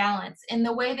unquote balance in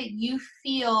the way that you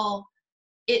feel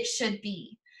it should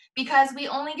be, because we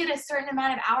only get a certain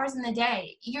amount of hours in the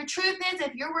day. Your truth is,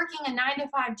 if you're working a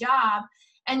 9-to-5 job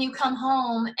and you come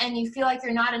home and you feel like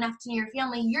you're not enough to your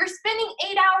family, you're spending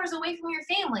 8 hours away from your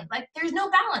family. Like, there's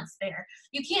no balance there.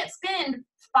 You can't spend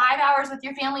 5 hours with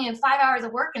your family and 5 hours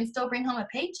at work and still bring home a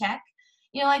paycheck.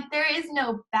 Like, there is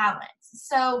no balance.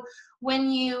 So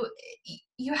when you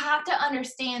have to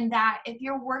understand that if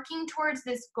you're working towards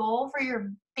this goal for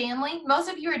your family, most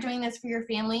of you are doing this for your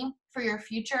family, for your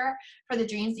future, for the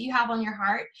dreams that you have on your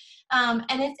heart. And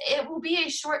it will be a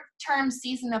short-term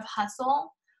season of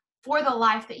hustle for the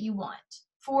life that you want,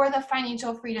 for the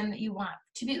financial freedom that you want,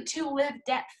 to live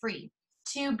debt-free,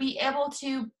 to be able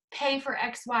to pay for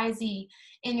XYZ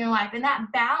in your life. And that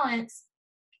balance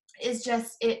is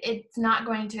just, it's not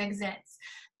going to exist.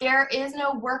 There is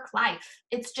no work life.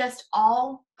 It's just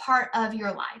all part of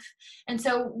your life. And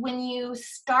so when you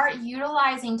start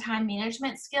utilizing time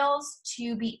management skills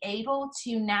to be able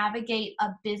to navigate a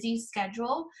busy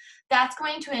schedule, that's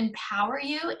going to empower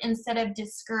you instead of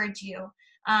discourage you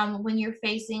when you're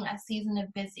facing a season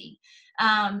of busy.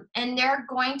 And there are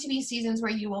going to be seasons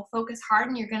where you will focus hard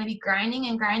and you're going to be grinding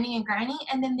and grinding and grinding.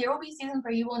 And then there will be seasons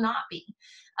where you will not be.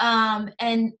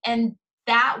 And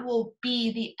that will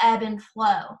be the ebb and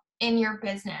flow in your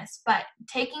business. But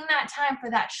taking that time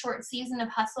for that short season of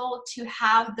hustle to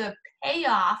have the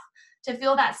payoff, to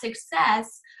feel that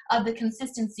success of the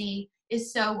consistency,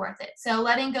 is so worth it. So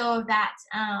letting go of that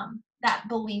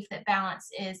belief that balance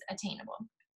is attainable.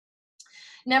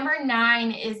 Number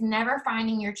 9 is never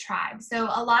finding your tribe. So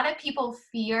a lot of people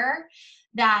fear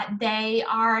that they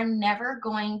are never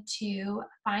going to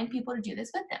find people to do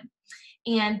this with them,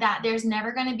 and that there's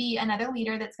never going to be another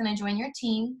leader that's going to join your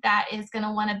team that is going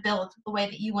to want to build the way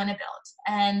that you want to build,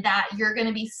 and that you're going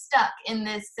to be stuck in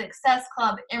this Success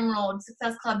Club Emerald,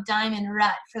 Success Club Diamond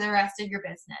rut for the rest of your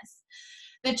business.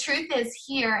 The truth is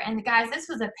here, and guys, this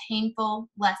was a painful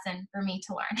lesson for me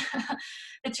to learn.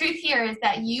 The truth here is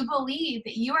that you believe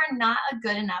that you are not a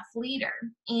good enough leader.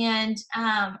 And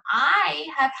I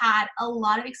have had a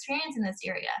lot of experience in this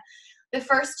area. The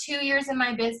first 2 years of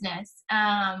my business,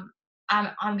 I'm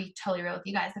going to be totally real with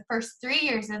you guys. The first 3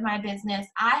 years of my business,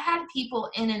 I had people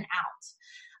in and out.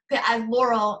 But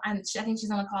Laurel, I think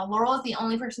she's on the call. Laurel is the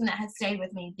only person that has stayed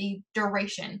with me the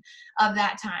duration of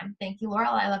that time. Thank you,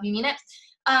 Laurel. I love you, mean it.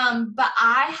 But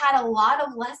I had a lot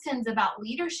of lessons about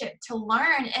leadership to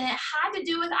learn, and it had to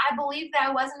do with, I believed that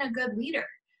I wasn't a good leader.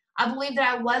 I believed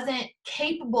that I wasn't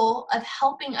capable of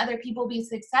helping other people be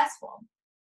successful.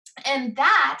 And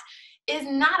that's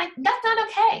not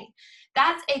okay.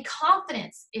 That's a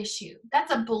confidence issue.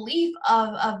 That's a belief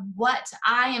of what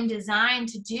I am designed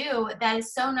to do that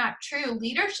is so not true.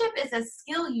 Leadership is a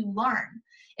skill you learn.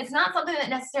 It's not something that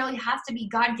necessarily has to be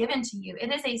God-given to you.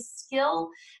 It is a skill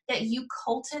that you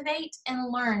cultivate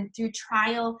and learn through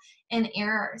trial and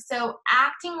error. So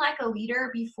acting like a leader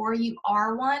before you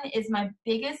are one is my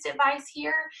biggest advice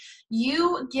here.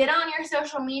 You get on your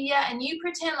social media and you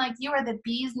pretend like you are the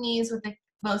bee's knees with the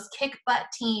most kick-butt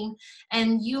team,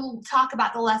 and you talk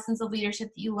about the lessons of leadership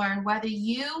that you learn, whether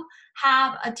you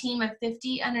have a team of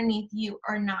 50 underneath you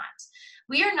or not.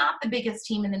 We are not the biggest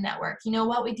team in the network. You know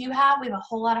what we do have? We have a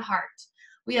whole lot of heart.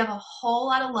 We have a whole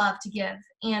lot of love to give,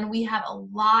 and we have a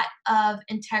lot of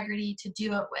integrity to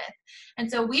do it with. And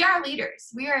so we are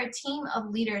leaders. We are a team of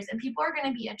leaders, and people are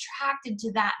going to be attracted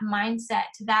to that mindset,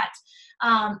 to that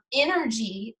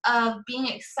energy of being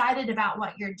excited about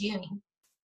what you're doing.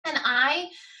 And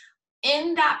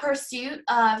in that pursuit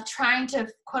of trying to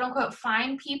quote unquote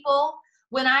find people,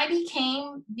 when I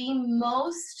became the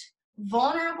most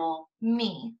vulnerable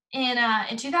me in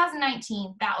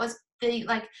 2019, that was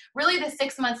really the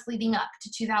 6 months leading up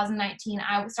to 2019,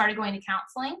 I started going to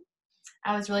counseling.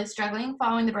 I was really struggling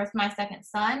following the birth of my second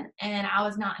son, and I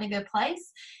was not in a good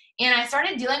place. And I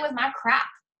started dealing with my crap,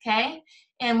 okay?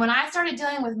 And when I started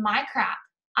dealing with my crap,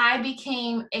 I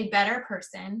became a better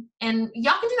person. And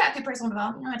y'all can do that through personal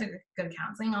development. You don't have to go to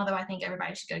counseling, although I think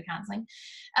everybody should go to counseling.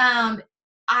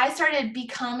 I started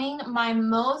becoming my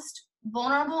most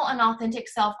vulnerable and authentic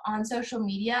self on social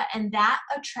media, and that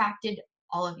attracted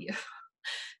all of you.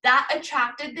 That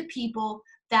attracted the people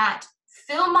that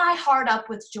fill my heart up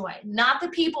with joy, not the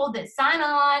people that sign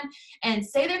on and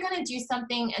say they're going to do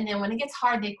something, and then when it gets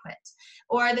hard, they quit.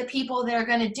 Or the people that are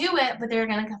going to do it, but they're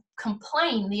going to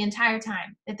complain the entire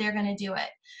time that they're going to do it.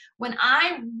 When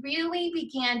I really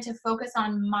began to focus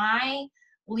on my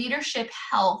leadership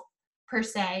health, per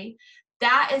se,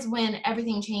 that is when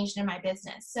everything changed in my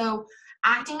business. So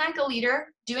acting like a leader,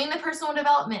 doing the personal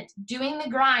development, doing the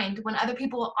grind when other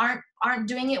people aren't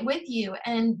doing it with you,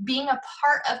 and being a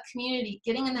part of community,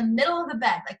 getting in the middle of the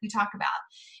bed like we talk about,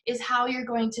 is how you're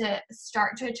going to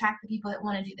start to attract the people that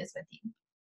want to do this with you.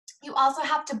 You also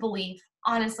have to believe.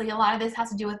 Honestly, a lot of this has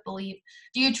to do with belief.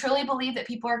 Do you truly believe that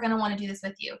people are going to want to do this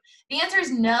with you? The answer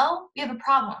is no. We have a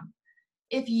problem.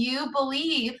 If you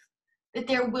believe that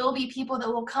there will be people that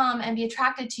will come and be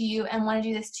attracted to you and want to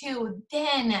do this too,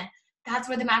 then that's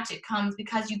where the magic comes,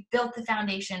 because you built the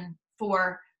foundation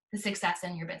for the success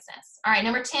in your business. All right,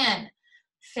 number 10,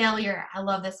 failure. I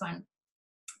love this one.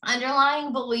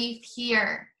 Underlying belief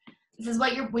here. This is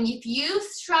what if you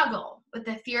struggle with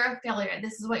the fear of failure,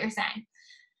 this is what you're saying,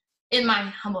 in my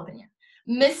humble opinion.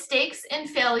 Mistakes and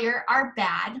failure are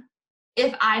bad.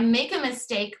 If I make a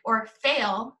mistake or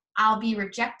fail, I'll be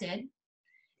rejected.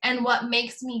 And what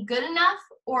makes me good enough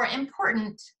or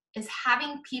important is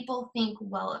having people think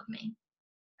well of me.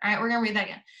 All right, we're going to read that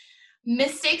again.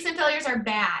 Mistakes and failures are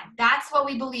bad. That's what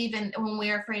we believe in when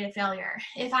we're afraid of failure.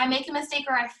 If I make a mistake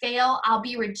or I fail, I'll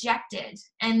be rejected.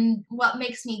 And what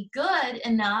makes me good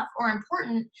enough or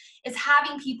important is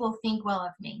having people think well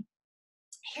of me.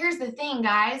 Here's the thing,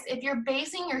 guys. If you're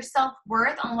basing your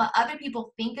self-worth on what other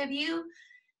people think of you,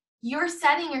 you're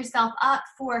setting yourself up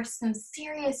for some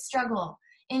serious struggle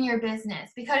in your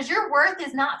business, because your worth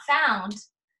is not found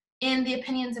in the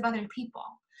opinions of other people.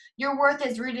 Your worth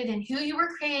is rooted in who you were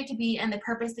created to be and the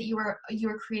purpose that you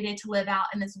were created to live out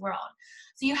in this world.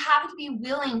 So you have to be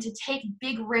willing to take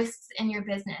big risks in your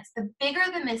business. The bigger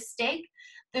the mistake,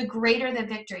 the greater the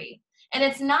victory. And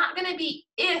it's not going to be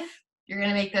if you're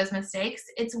going to make those mistakes,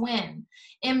 it's when.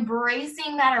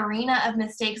 Embracing that arena of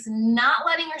mistakes, not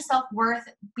letting your self-worth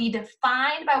be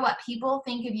defined by what people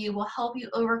think of you, will help you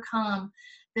overcome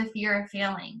the fear of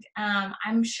failing.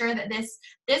 I'm sure that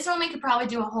this one we could probably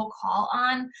do a whole call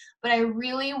on, but I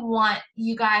really want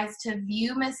you guys to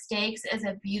view mistakes as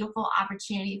a beautiful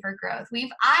opportunity for growth.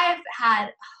 I've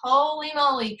had, holy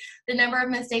moly, the number of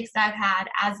mistakes that I've had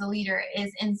as a leader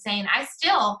is insane. I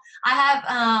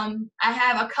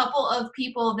have a couple of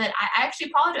people that I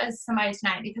actually apologize to somebody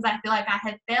tonight because I feel like I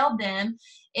had failed them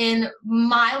in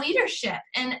my leadership.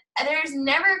 And there's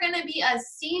never going to be a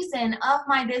season of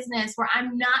my business where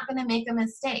I'm not going to make a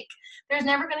mistake. There's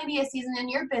never going to be a season in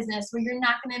your business where you're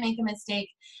not going to make a mistake.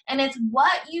 And it's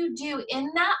what you do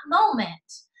in that moment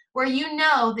where you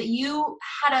know that you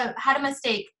had a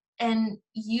mistake and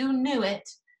you knew it.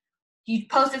 You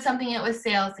posted something that was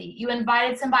salesy. You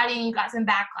invited somebody and you got some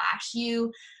backlash.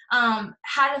 You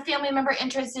had a family member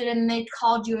interested and they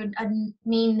called you a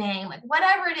mean name. Like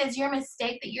whatever it is, your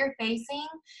mistake that you're facing,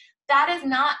 that is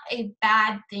not a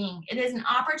bad thing. It is an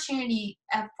opportunity,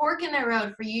 a fork in the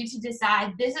road for you to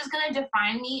decide this is going to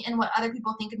define me and what other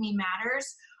people think of me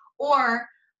matters, or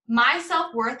my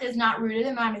self-worth is not rooted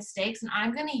in my mistakes and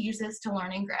I'm going to use this to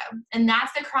learn and grow. And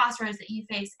that's the crossroads that you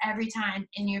face every time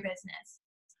in your business.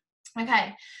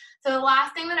 Okay, so the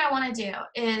last thing that I want to do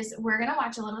is we're going to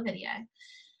watch a little video.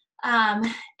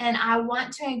 And I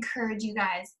want to encourage you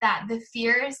guys that the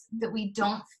fears that we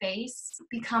don't face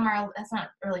become that's not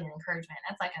really an encouragement,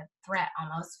 that's like a threat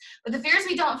almost, but the fears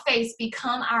we don't face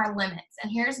become our limits.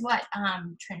 And here's what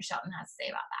Trent Shelton has to say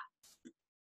about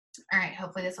that. All right,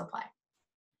 hopefully this will play.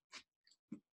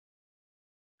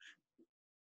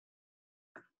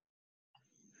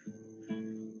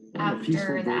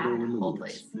 After that, hold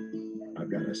please.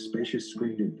 I've got a spacious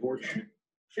screened-in porch.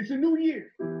 It's a new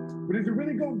year, but is it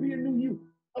really going to be a new you?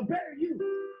 A better you?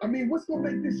 I mean, what's going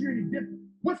to make this year different?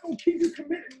 What's going to keep you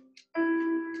committed?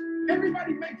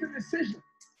 Everybody makes a decision,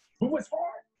 but what's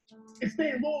hard is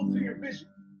staying loyal to your vision.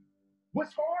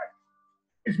 What's hard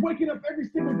is waking up every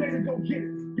single day to go get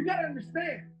it. You got to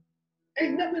understand,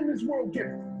 ain't nothing in this world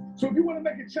given. So if you want to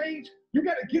make a change, you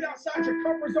got to get outside your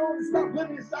comfort zone and stop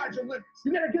living inside your limits.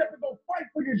 You got to get up and go fight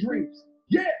for your dreams.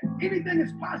 Yeah, anything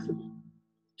is possible.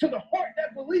 To the heart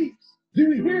that believes. Do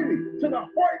you hear me? To the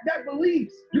heart that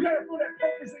believes. You got to feel that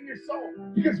purpose in your soul.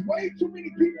 Because way too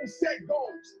many people set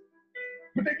goals,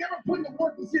 but they never put in the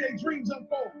work to see their dreams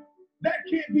unfold. That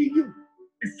can't be you.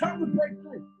 It's time to break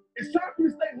through. It's time for you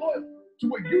to stay loyal to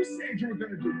what you said you were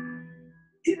going to do.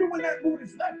 Even when that mood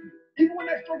is left you, even when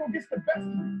that struggle gets the best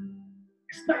of you,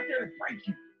 it's not there to break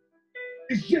you.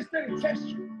 It's just there to test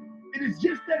you. It is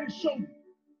just there to show you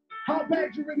how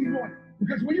bad you really want it.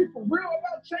 Because when you're for real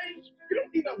about change, you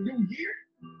don't need a new year.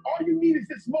 All you need is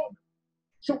this moment.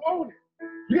 So own it.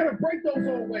 You got to break those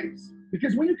old ways.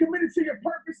 Because when you're committed to your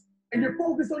purpose and you're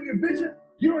focused on your vision,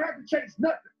 you don't have to chase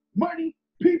nothing. Money,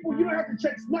 people, you don't have to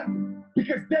chase nothing.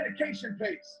 Because dedication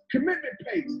pays. Commitment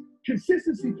pays.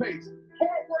 Consistency pays.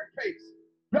 Hard work pays.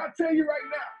 But I'll tell you right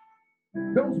now,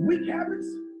 those weak habits,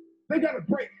 they got to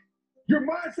break. Your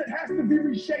mindset has to be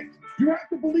reshaped. You have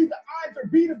to believe the odds are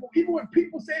beatable, even when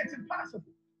people say it's impossible.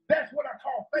 That's what I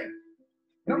call faith.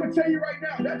 And I'm going to tell you right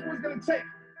now, that's what it's going to take.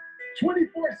 24/7,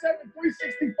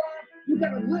 365, you got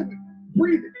to live it,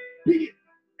 breathe it, be it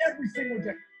every single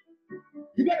day.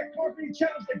 You got to conquer any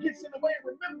challenge that gets in the way.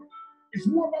 And remember, it's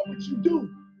more about what you do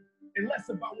and less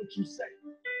about what you say.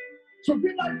 So if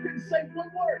your life didn't say one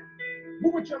word,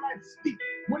 what would your life speak?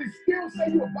 Would it still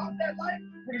say you about that life?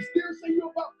 Would it still say you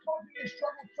about conquering your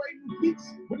struggle, trading with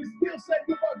peace? Would it still say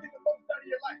you about getting the most out of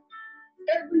your life?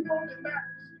 Every moment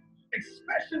matters,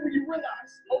 especially when you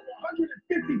realize over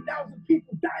 150,000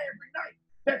 people die every night.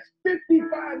 That's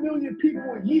 55 million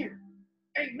people a year.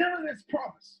 Ain't none of this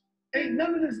promised. Ain't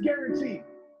none of this guaranteed.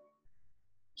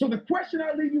 So the question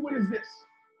I leave you with is this.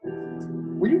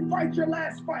 When you fight your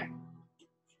last fight,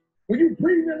 when you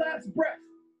breathe your last breath,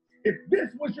 if this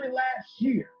was your last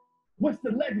year, what's the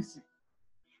legacy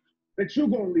that you're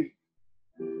going to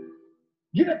leave?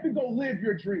 Get up and go live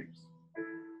your dreams.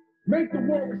 Make the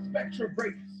world respect your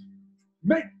greatness.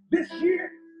 Make this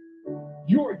year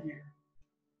your year.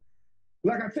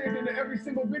 Like I say at the end of every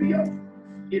single video,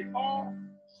 it all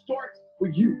starts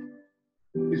with you.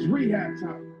 It's rehab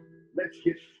time. Let's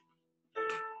get it.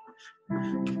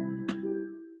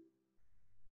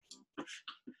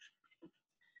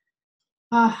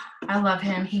 Oh, I love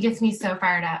him. He gets me so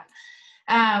fired up.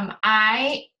 I'm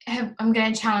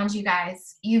going to challenge you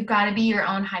guys. You've got to be your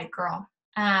own hype girl.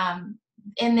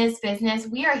 In this business,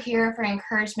 we are here for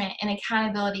encouragement and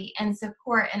accountability and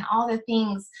support and all the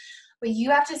things, but you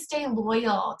have to stay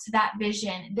loyal to that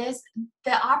vision.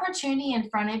 The opportunity in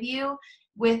front of you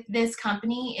with this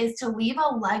company is to leave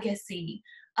a legacy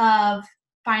of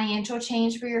financial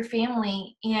change for your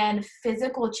family and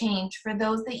physical change for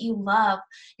those that you love.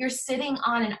 You're sitting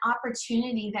on an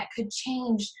opportunity that could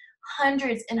change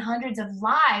hundreds and hundreds of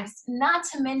lives, not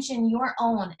to mention your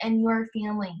own and your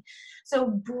family.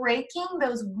 So breaking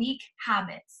those weak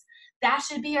habits, that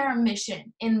should be our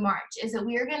mission in March, is that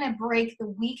we are going to break the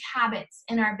weak habits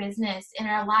in our business, in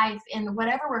our life, in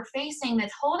whatever we're facing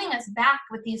that's holding us back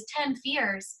with these 10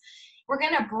 fears. We're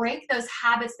going to break those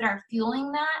habits that are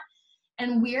fueling that,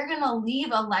 and we're going to leave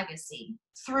a legacy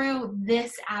through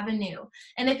this avenue.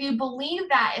 And if you believe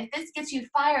that, if this gets you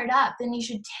fired up, then you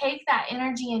should take that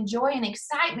energy and joy and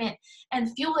excitement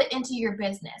and fuel it into your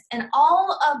business. And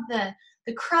all of the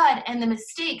crud and the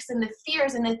mistakes and the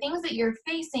fears and the things that you're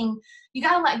facing, you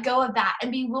got to let go of that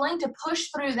and be willing to push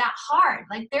through that hard.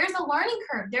 Like, there's a learning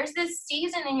curve. There's this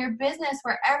season in your business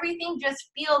where everything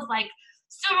just feels like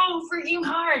so freaking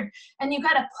hard, and you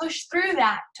got to push through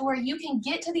that to where you can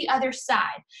get to the other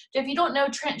side. So if you don't know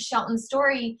Trent Shelton's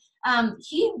story,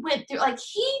 he went through, like,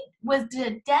 he was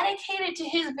dedicated to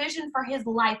his vision for his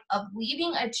life of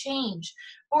leaving a change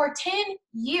for 10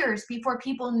 years before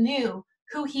people knew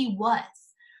who he was.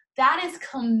 That is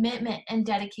commitment and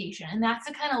dedication, and that's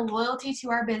the kind of loyalty to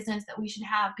our business that we should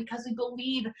have, because we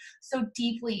believe so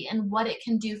deeply in what it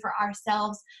can do for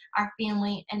ourselves, our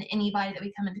family, and anybody that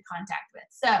we come into contact with.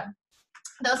 So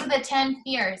those are the 10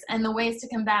 fears and the ways to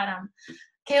combat them.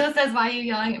 Kayla says, why are you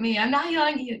yelling at me? I'm not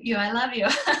yelling at you. I love you.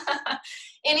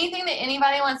 Anything that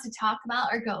anybody wants to talk about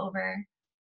or go over?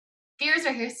 Fears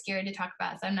are here scared to talk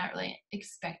about, so I'm not really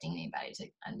expecting anybody to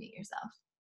unmute yourself.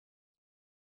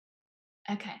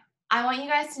 Okay. I want you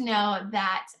guys to know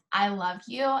that I love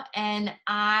you, and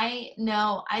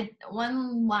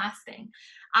one last thing.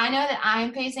 I know that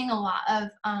I'm facing a lot of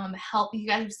health. You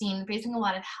guys have seen, facing a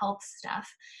lot of health stuff.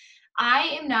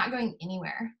 I am not going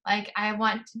anywhere. Like, I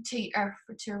want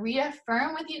to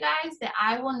reaffirm with you guys that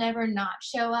I will never not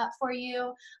show up for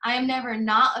you. I am never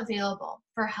not available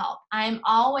for help. I am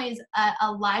always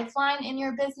a lifeline in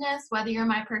your business, whether you're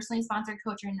my personally sponsored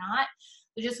coach or not.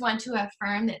 I just want to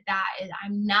affirm that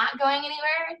I'm not going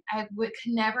anywhere.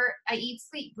 I eat,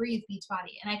 sleep, breathe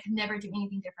Beachbody, and I could never do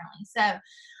anything differently. So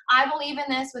I believe in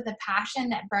this with a passion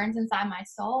that burns inside my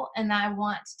soul, and I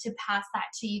want to pass that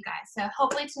to you guys. So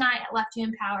hopefully tonight I left you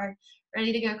empowered,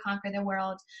 ready to go conquer the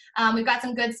world. We've got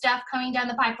some good stuff coming down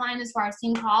the pipeline as far as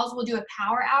team calls. We'll do a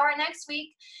power hour next week.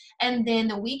 And then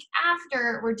the week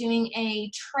after, we're doing a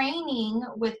training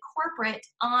with corporate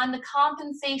on the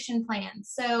compensation plan.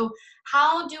 So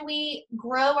how do we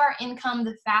grow our income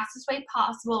the fastest way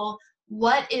possible?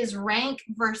 What is rank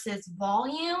versus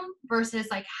volume versus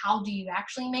like how do you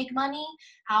actually make money?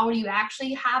 How do you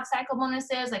actually have cycle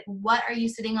bonuses? Like what are you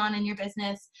sitting on in your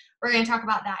business? We're going to talk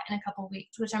about that in a couple of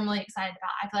weeks, which I'm really excited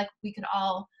about. I feel like we could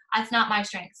all, that's not my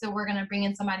strength. So we're going to bring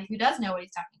in somebody who does know what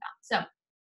he's talking about. So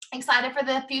excited for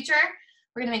the future.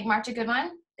 We're going to make March a good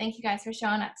one. Thank you guys for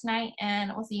showing up tonight,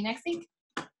 and we'll see you next week.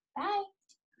 Bye.